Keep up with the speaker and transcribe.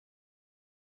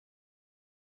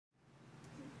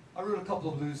I wrote a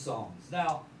couple of blues songs.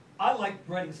 Now, I like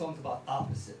writing songs about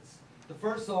opposites. The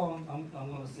first song I'm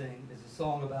going to sing is a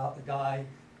song about a guy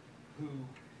who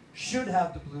should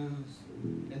have the blues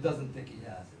and doesn't think he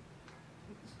has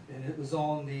it. And it was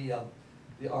on the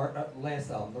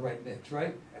last album, The Right Mix,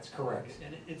 right? That's correct.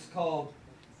 And it's called,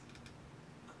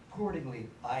 accordingly,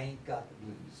 I Ain't Got the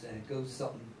Blues. And it goes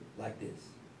something like this.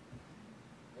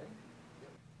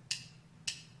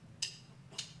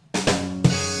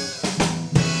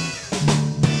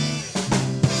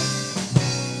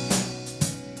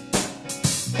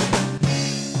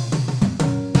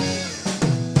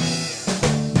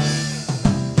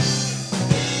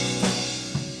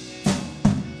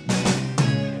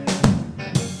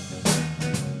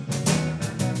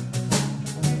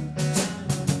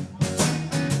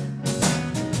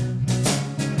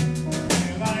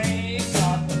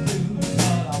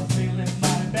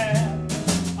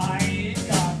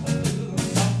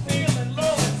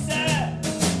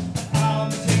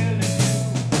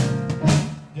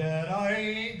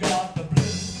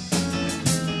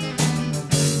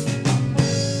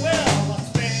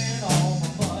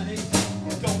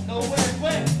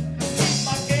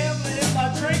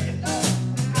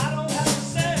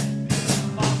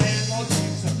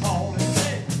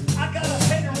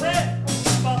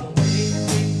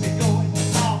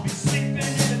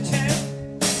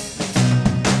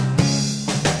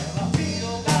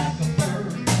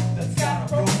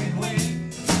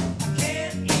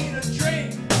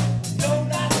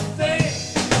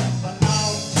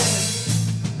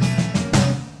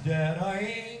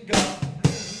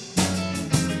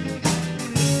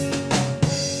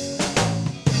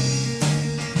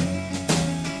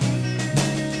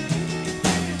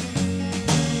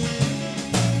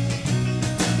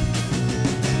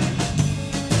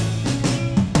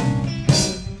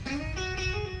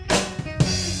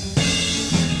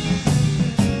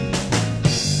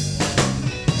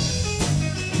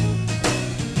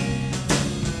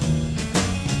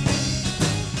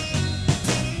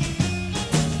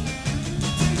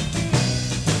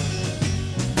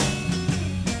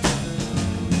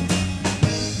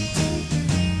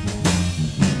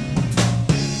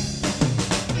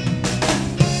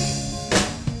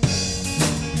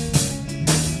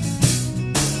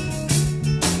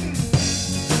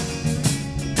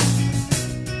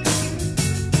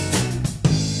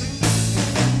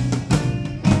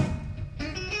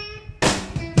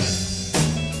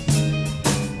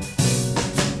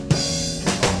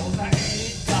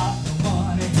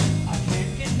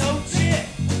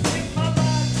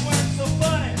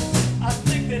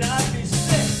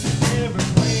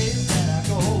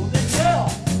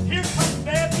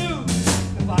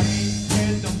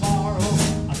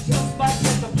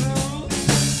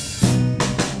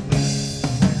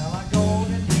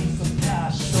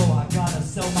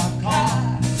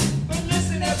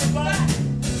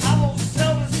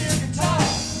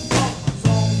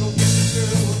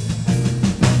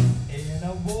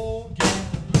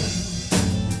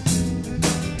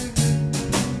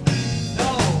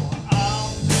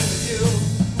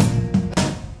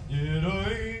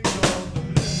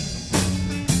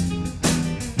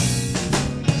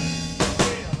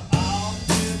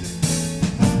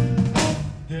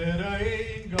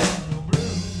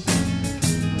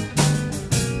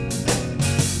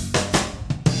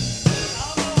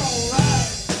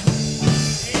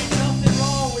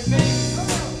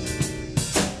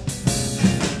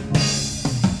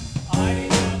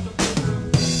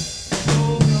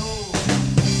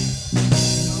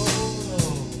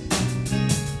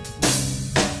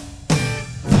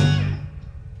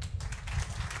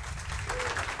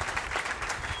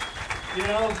 You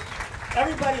know,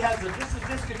 everybody has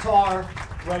this guitar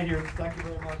right here. Thank you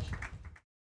very much.